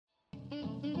Hey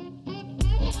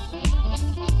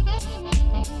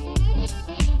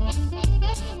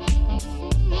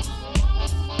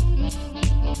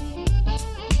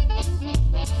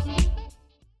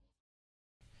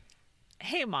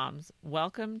moms,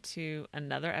 welcome to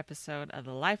another episode of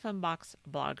the Life Unboxed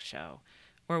blog show,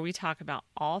 where we talk about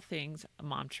all things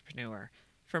momtrepreneur,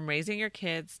 from raising your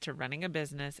kids to running a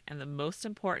business, and the most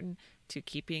important, to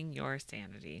keeping your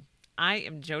sanity. I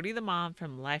am Jody the mom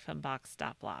from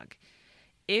lifeunboxed.blog.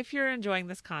 If you're enjoying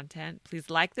this content, please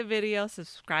like the video,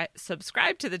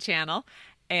 subscribe to the channel,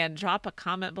 and drop a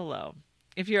comment below.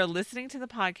 If you're listening to the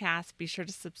podcast, be sure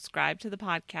to subscribe to the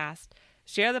podcast,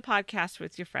 share the podcast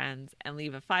with your friends, and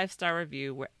leave a 5-star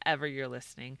review wherever you're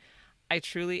listening. I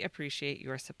truly appreciate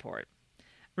your support.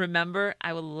 Remember,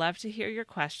 I would love to hear your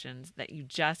questions that you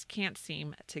just can't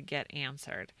seem to get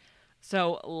answered.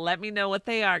 So let me know what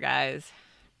they are, guys.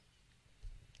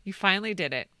 You finally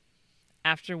did it.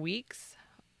 After weeks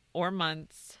or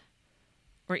months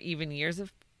or even years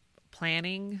of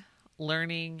planning,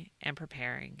 learning, and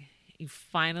preparing, you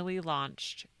finally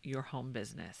launched your home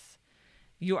business.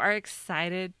 You are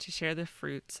excited to share the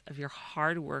fruits of your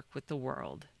hard work with the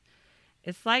world.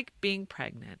 It's like being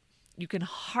pregnant. You can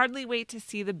hardly wait to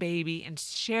see the baby and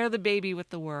share the baby with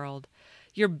the world.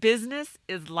 Your business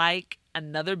is like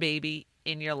another baby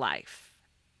in your life.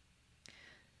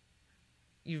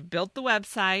 You've built the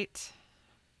website,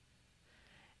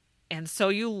 and so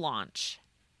you launch,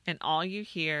 and all you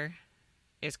hear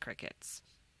is crickets.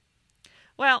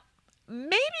 Well,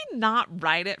 maybe not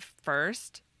right at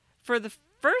first. For the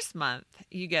first month,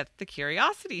 you get the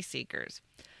curiosity seekers.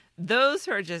 Those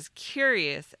who are just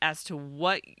curious as to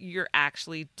what you're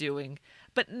actually doing,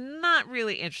 but not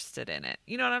really interested in it.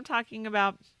 You know what I'm talking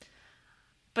about?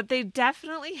 But they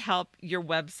definitely help your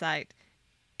website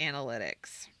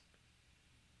analytics.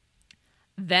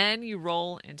 Then you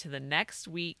roll into the next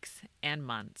weeks and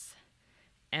months.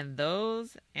 And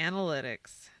those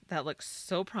analytics that look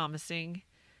so promising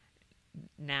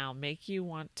now make you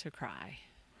want to cry.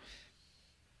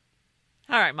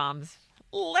 All right, moms,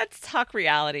 let's talk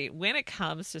reality when it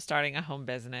comes to starting a home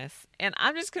business. And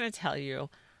I'm just going to tell you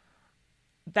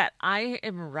that I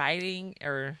am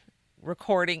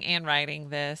recording and writing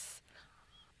this.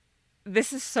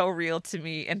 This is so real to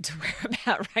me and to where I'm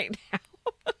at right now.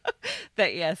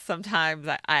 That yes, sometimes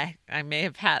I may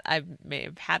have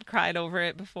had cried over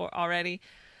it before already.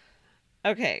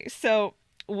 Okay, so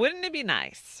wouldn't it be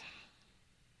nice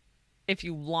if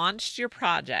you launched your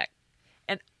project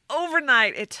and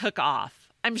overnight it took off?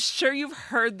 I'm sure you've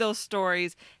heard those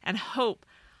stories and hope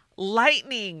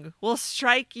lightning will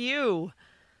strike you.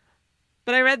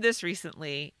 But I read this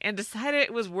recently and decided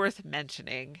it was worth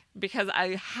mentioning because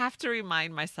I have to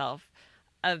remind myself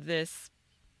of this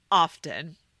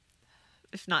often,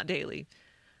 if not daily.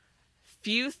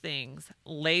 Few things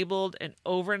labeled an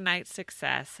overnight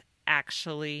success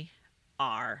actually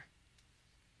are.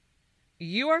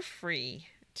 You are free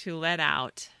to let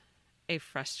out a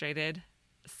frustrated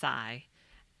sigh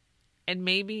and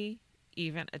maybe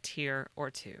even a tear or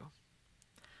two.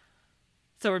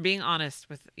 So we're being honest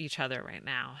with each other right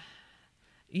now.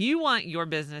 You want your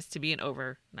business to be an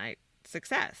overnight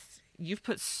success. You've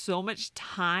put so much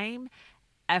time,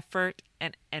 effort,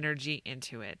 and energy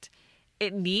into it.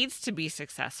 It needs to be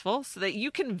successful so that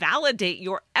you can validate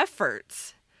your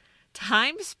efforts.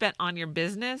 Time spent on your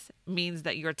business means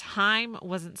that your time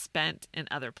wasn't spent in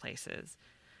other places.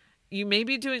 You may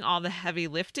be doing all the heavy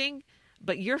lifting,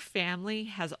 but your family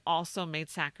has also made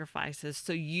sacrifices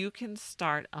so you can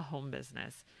start a home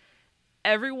business.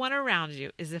 Everyone around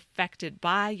you is affected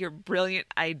by your brilliant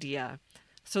idea.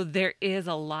 So there is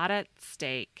a lot at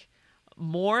stake,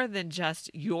 more than just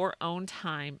your own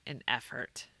time and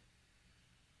effort.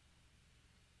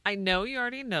 I know you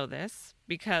already know this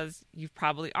because you've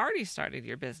probably already started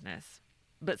your business,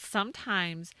 but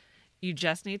sometimes you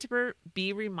just need to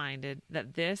be reminded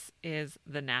that this is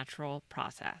the natural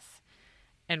process.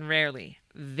 And rarely,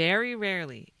 very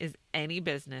rarely, is any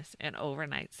business an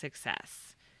overnight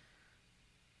success.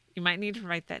 You might need to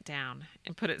write that down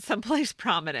and put it someplace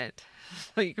prominent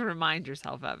so you can remind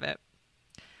yourself of it.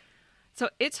 So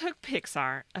it took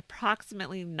Pixar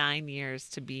approximately 9 years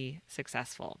to be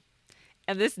successful.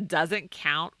 And this doesn't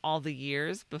count all the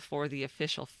years before the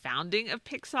official founding of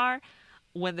Pixar,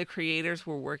 when the creators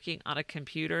were working on a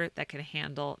computer that could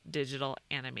handle digital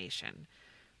animation.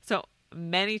 So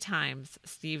many times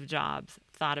Steve Jobs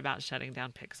thought about shutting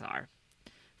down Pixar.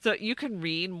 So you can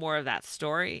read more of that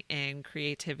story in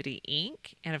Creativity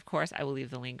Inc. And of course, I will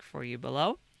leave the link for you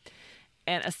below.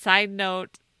 And a side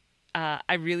note,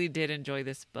 I really did enjoy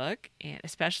this book, and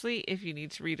especially if you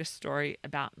need to read a story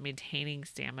about maintaining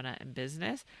stamina in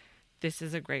business, this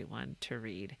is a great one to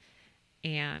read.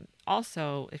 And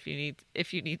also, if you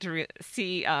need to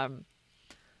see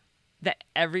that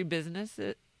every business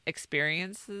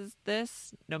experiences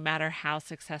this, no matter how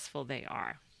successful they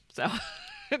are. So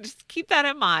just keep that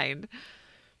in mind.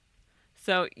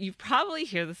 So you probably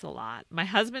hear this a lot. My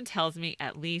husband tells me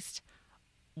at least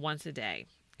once a day,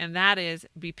 and that is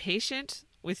be patient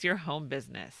with your home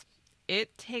business.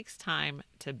 It takes time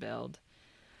to build.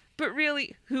 But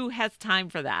really, who has time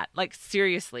for that? Like,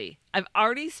 seriously, I've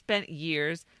already spent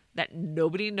years that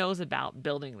nobody knows about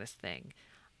building this thing.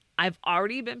 I've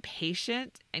already been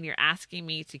patient, and you're asking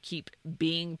me to keep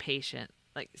being patient.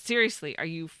 Like, seriously, are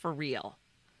you for real?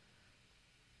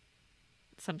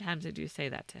 Sometimes I do say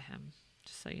that to him,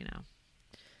 just so you know.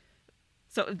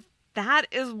 So that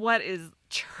is what is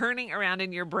churning around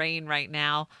in your brain right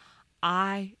now.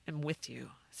 I am with you,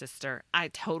 sister. I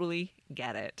totally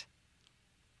get it.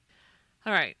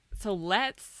 All right, so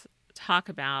let's talk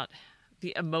about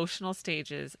the emotional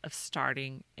stages of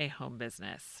starting a home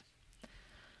business.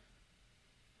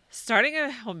 Starting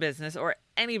a home business, or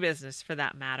any business for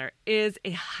that matter, is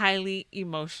a highly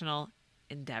emotional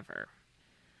endeavor.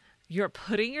 You're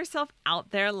putting yourself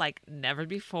out there like never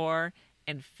before,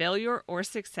 and failure or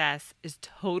success is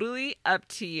totally up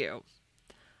to you.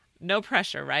 No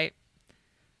pressure, right?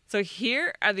 So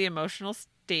here are the emotional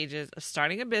stages of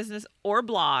starting a business or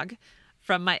blog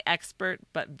from my expert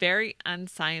but very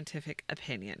unscientific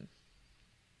opinion.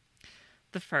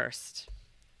 The first,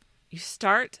 you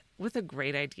start with a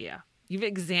great idea. You've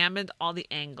examined all the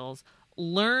angles,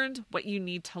 learned what you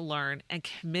need to learn, and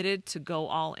committed to go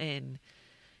all in.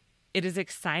 It is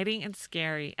exciting and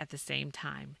scary at the same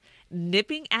time.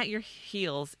 Nipping at your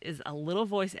heels is a little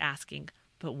voice asking,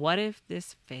 but what if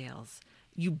this fails?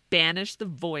 You banish the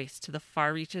voice to the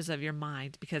far reaches of your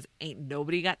mind because ain't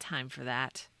nobody got time for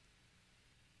that.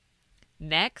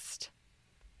 Next,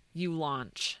 you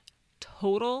launch.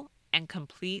 Total and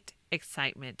complete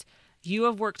excitement. You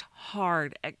have worked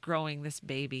hard at growing this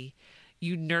baby.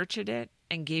 You nurtured it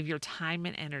and gave your time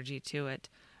and energy to it.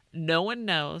 No one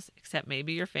knows, except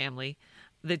maybe your family,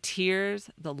 the tears,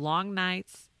 the long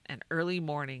nights and early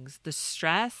mornings, the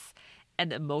stress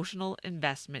and emotional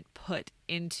investment put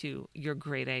into your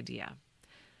great idea.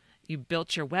 You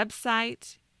built your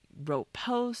website, wrote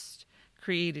posts,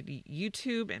 created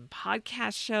YouTube and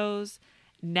podcast shows.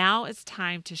 Now it's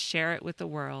time to share it with the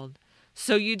world.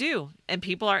 So you do, and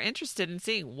people are interested in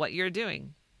seeing what you're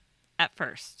doing at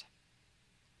first.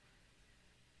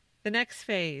 The next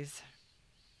phase.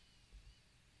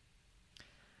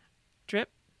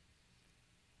 Drip,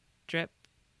 drip,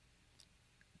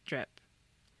 drip.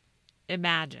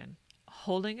 Imagine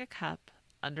holding a cup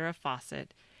under a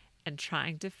faucet and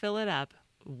trying to fill it up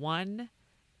one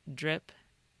drip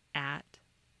at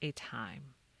a time.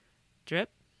 Drip,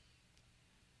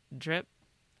 drip,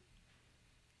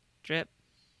 drip,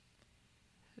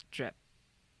 drip.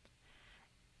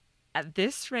 At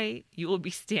this rate, you will be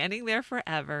standing there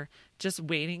forever, just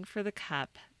waiting for the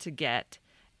cup to get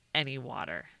any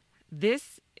water.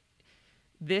 This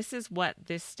is what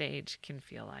this stage can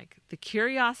feel like. The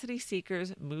curiosity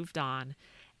seekers moved on,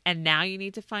 and now you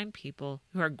need to find people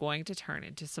who are going to turn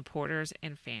into supporters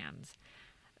and fans.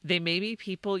 They may be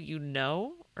people you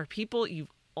know or people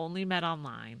you've only met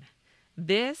online.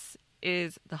 This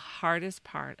is the hardest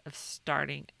part of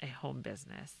starting a home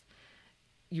business.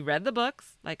 You read the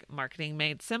books like Marketing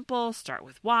Made Simple, Start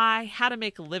With Why, How to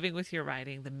Make a Living with Your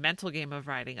Writing, The Mental Game of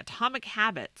Writing, Atomic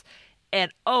Habits,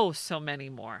 and oh, so many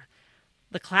more.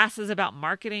 The classes about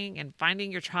marketing and finding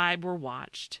your tribe were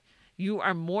watched. You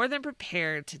are more than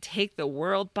prepared to take the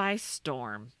world by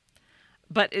storm.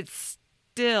 But it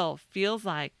still feels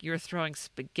like you're throwing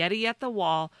spaghetti at the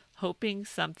wall, hoping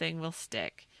something will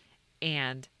stick.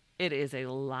 And it is a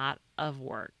lot of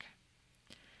work.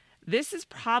 This is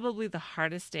probably the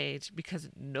hardest stage because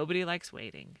nobody likes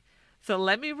waiting. So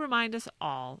let me remind us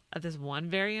all of this one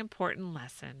very important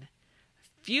lesson.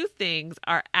 Few things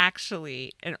are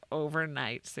actually an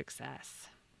overnight success.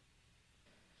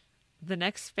 The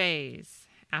next phase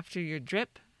after your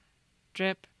drip,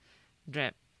 drip,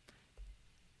 drip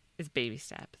is baby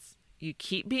steps. You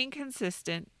keep being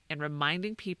consistent and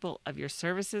reminding people of your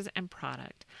services and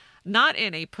product, not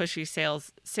in a pushy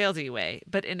salesy way,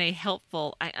 but in a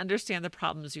helpful, I understand the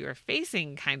problems you are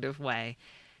facing kind of way,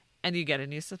 and you get a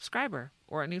new subscriber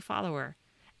or a new follower.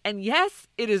 And yes,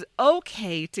 it is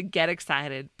okay to get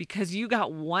excited because you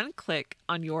got one click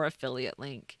on your affiliate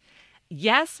link.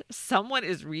 Yes, someone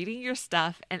is reading your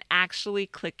stuff and actually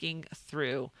clicking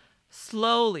through.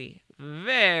 Slowly,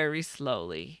 very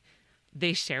slowly.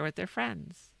 They share with their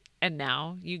friends. And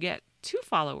now you get 2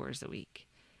 followers a week.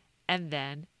 And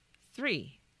then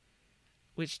 3,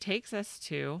 which takes us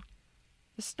to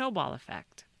the snowball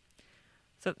effect.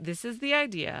 So this is the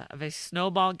idea of a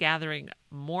snowball gathering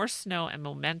more snow and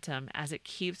momentum as it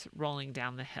keeps rolling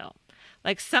down the hill.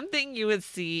 Like something you would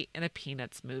see in a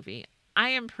Peanuts movie. I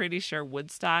am pretty sure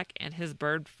Woodstock and his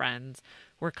bird friends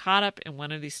were caught up in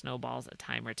one of these snowballs a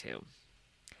time or two.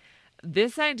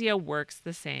 This idea works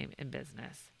the same in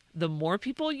business. The more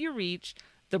people you reach,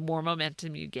 the more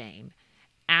momentum you gain.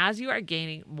 As you are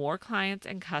gaining more clients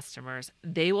and customers,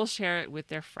 they will share it with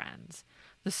their friends.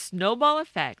 The snowball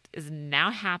effect is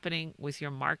now happening with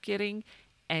your marketing,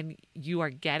 and you are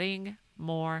getting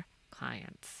more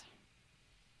clients.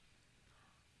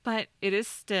 But it is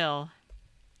still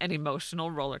an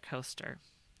emotional roller coaster.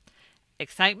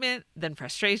 Excitement, then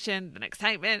frustration, then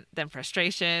excitement, then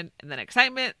frustration, and then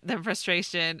excitement, then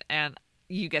frustration, and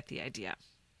you get the idea.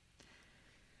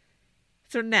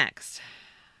 So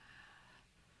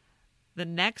the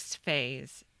next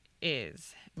phase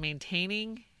is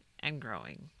maintaining and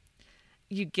growing.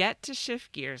 You get to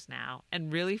shift gears now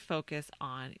and really focus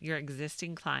on your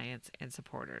existing clients and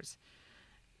supporters.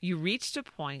 You reached a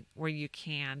point where you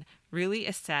can really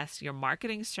assess your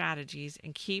marketing strategies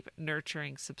and keep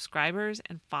nurturing subscribers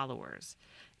and followers.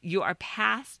 You are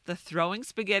past the throwing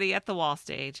spaghetti at the wall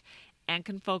stage and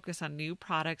can focus on new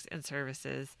products and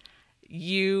services.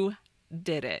 You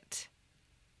did it.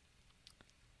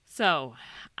 So,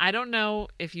 I don't know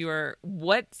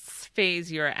what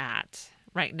phase you're at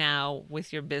right now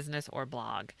with your business or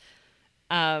blog.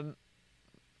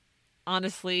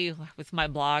 Honestly, with my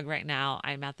blog right now,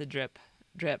 I'm at the drip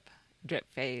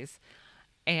phase,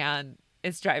 and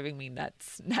it's driving me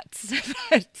nuts,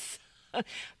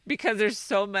 because there's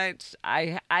so much.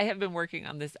 I have been working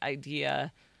on this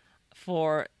idea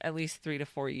for at least 3 to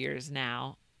 4 years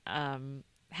now.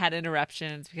 Had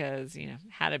interruptions because,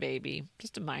 had a baby,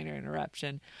 just a minor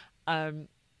interruption.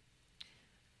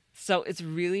 So it's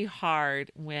really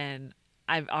hard when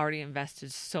I've already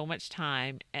invested so much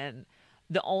time, and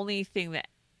the only thing that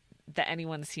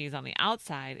anyone sees on the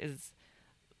outside is,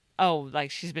 oh,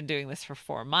 like she's been doing this for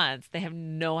 4 months. They have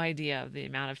no idea of the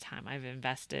amount of time I've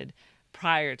invested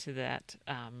prior to that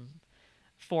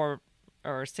 4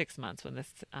 or 6 months when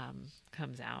this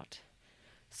comes out.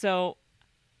 So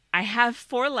I have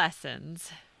 4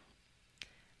 lessons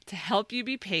to help you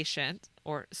be patient,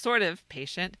 or sort of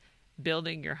patient,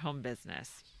 building your home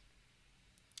business.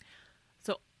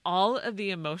 So all of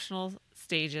the emotional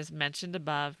stages mentioned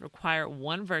above require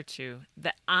one virtue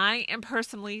that I am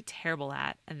personally terrible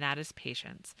at, and that is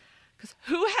patience. Because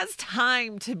who has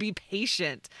time to be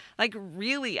patient? Like,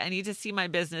 really, I need to see my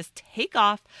business take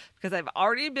off because I've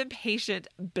already been patient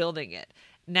building it.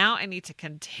 Now I need to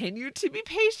continue to be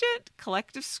patient.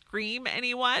 Collective scream,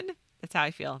 anyone? That's how I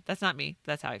feel. That's not me.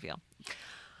 That's how I feel.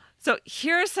 So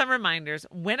here are some reminders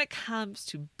when it comes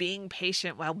to being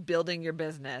patient while building your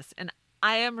business. And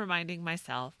I am reminding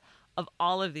myself of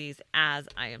all of these as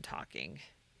I am talking.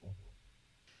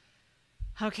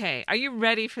 Okay, are you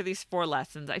ready for these 4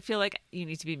 lessons? I feel like you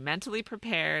need to be mentally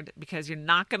prepared because you're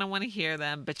not going to want to hear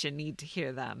them, but you need to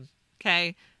hear them.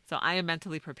 Okay, so I am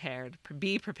mentally prepared.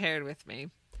 Be prepared with me.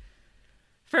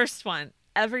 First one,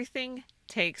 everything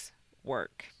takes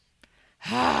work.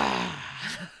 I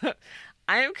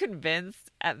am convinced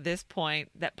at this point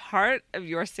that part of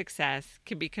your success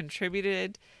can be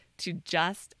contributed to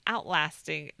just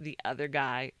outlasting the other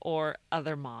guy or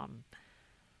other mom.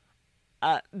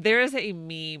 There is a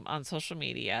meme on social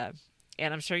media,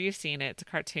 and I'm sure you've seen it. It's a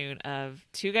cartoon of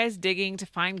 2 guys digging to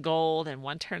find gold, and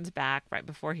one turns back right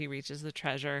before he reaches the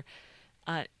treasure.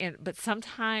 But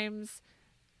sometimes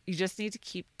you just need to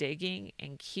keep digging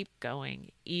and keep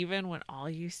going, even when all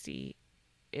you see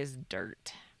is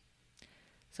dirt.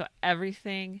 So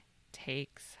everything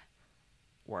takes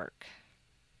work.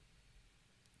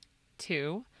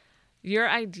 2, your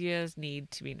ideas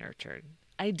need to be nurtured.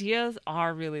 Ideas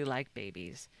are really like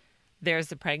babies. There's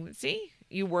the pregnancy,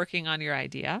 you working on your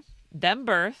idea, then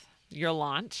birth, your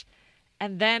launch,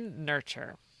 and then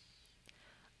nurture.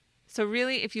 So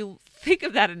really, if you think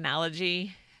of that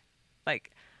analogy,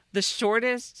 like the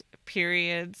shortest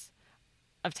periods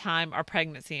of time are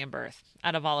pregnancy and birth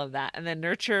out of all of that. And then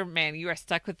nurture, man, you are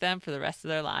stuck with them for the rest of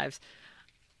their lives.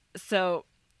 So,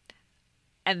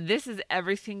 and this is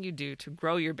everything you do to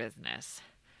grow your business.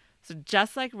 So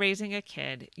just like raising a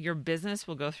kid, your business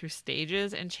will go through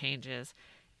stages and changes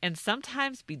and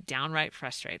sometimes be downright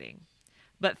frustrating.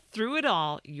 But through it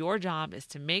all, your job is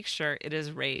to make sure it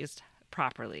is raised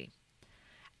properly.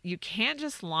 you can't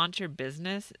just launch your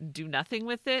business, do nothing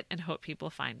with it, and hope people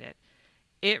find it.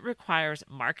 It requires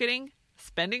marketing,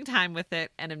 spending time with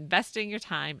it, and investing your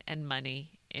time and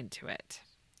money into it.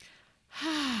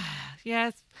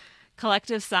 Yes,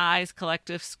 collective sighs,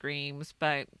 collective screams,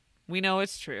 but we know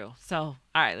it's true. So, all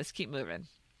right, let's keep moving.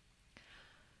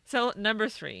 So, number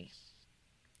 3,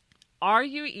 are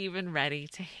you even ready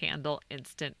to handle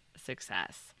instant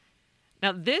success?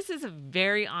 Now, this is a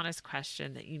very honest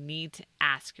question that you need to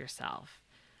ask yourself.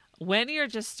 When you're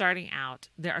just starting out,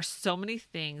 there are so many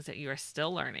things that you are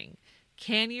still learning.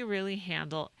 Can you really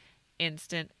handle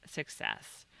instant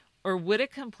success? Or would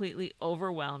it completely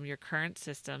overwhelm your current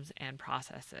systems and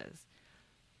processes?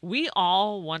 We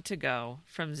all want to go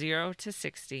from 0 to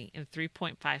 60 in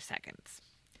 3.5 seconds.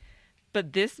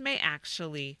 But this may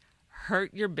actually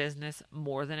hurt your business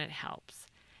more than it helps.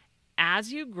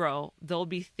 As you grow, there'll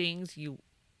be things you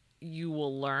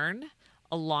will learn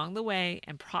along the way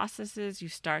and processes you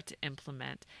start to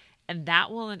implement, and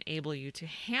that will enable you to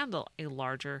handle a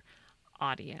larger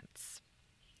audience.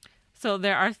 So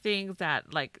there are things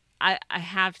that, like, I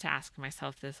have to ask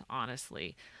myself this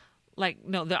honestly. Like,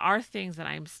 no, there are things that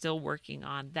I'm still working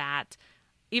on that,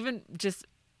 even just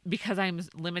because I'm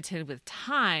limited with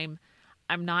time,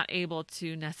 I'm not able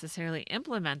to necessarily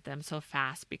implement them so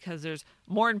fast because there's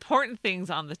more important things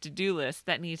on the to-do list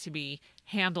that need to be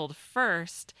handled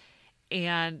first.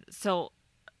 And so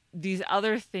these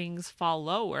other things fall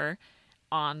lower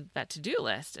on that to-do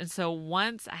list. And so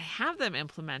once I have them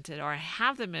implemented or I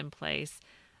have them in place,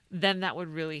 then that would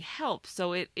really help.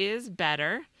 So it is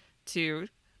better to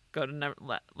go to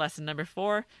lesson number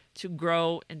 4, to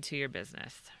grow into your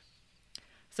business.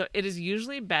 So it is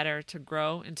usually better to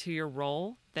grow into your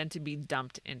role than to be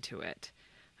dumped into it.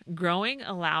 Growing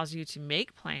allows you to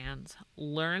make plans,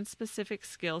 learn specific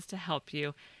skills to help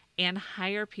you, and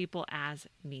hire people as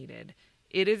needed.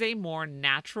 It is a more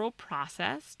natural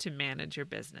process to manage your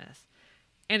business.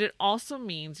 And it also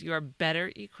means you are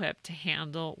better equipped to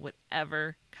handle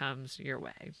whatever comes your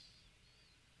way.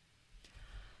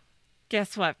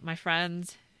 Guess what, my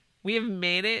friends? We have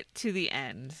made it to the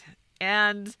end.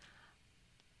 And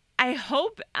I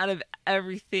hope out of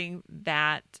everything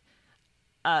that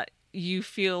you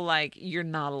feel like you're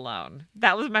not alone.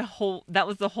 That was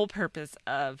the whole purpose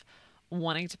of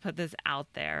wanting to put this out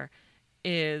there.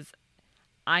 Is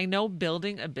I know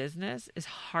building a business is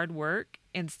hard work,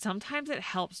 and sometimes it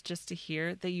helps just to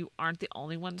hear that you aren't the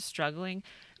only one struggling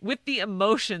with the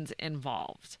emotions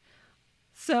involved.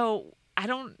 So I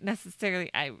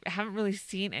haven't really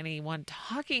seen anyone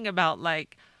talking about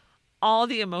like all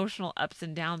the emotional ups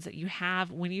and downs that you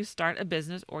have when you start a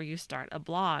business or you start a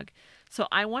blog. So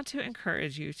I want to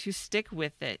encourage you to stick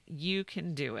with it. You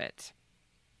can do it.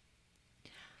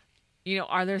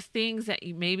 Are there things that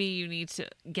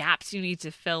gaps you need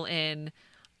to fill in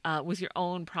with your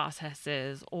own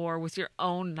processes or with your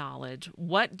own knowledge?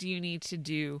 What do you need to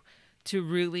do to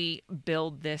really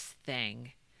build this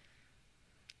thing?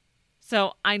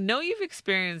 So I know you've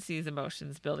experienced these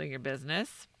emotions building your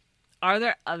business. Are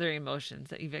there other emotions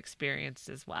that you've experienced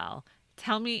as well?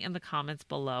 Tell me in the comments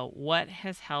below what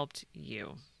has helped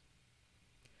you.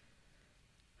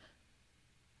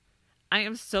 I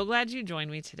am so glad you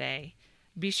joined me today.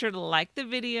 Be sure to like the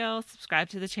video, subscribe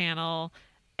to the channel,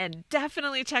 and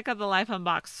definitely check out the Life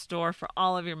Unboxed store for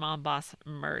all of your Mom Boss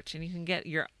merch. And you can get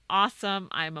your awesome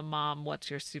I'm a Mom, What's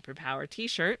Your Superpower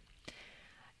t-shirt.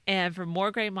 And for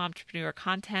more great momtrepreneur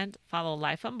content, follow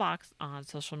Life Unboxed on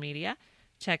social media.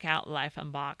 Check out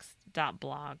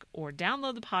lifeunboxed.blog or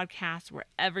download the podcast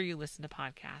wherever you listen to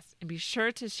podcasts. And be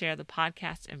sure to share the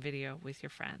podcast and video with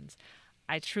your friends.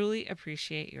 I truly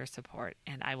appreciate your support,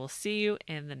 and I will see you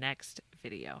in the next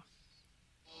video.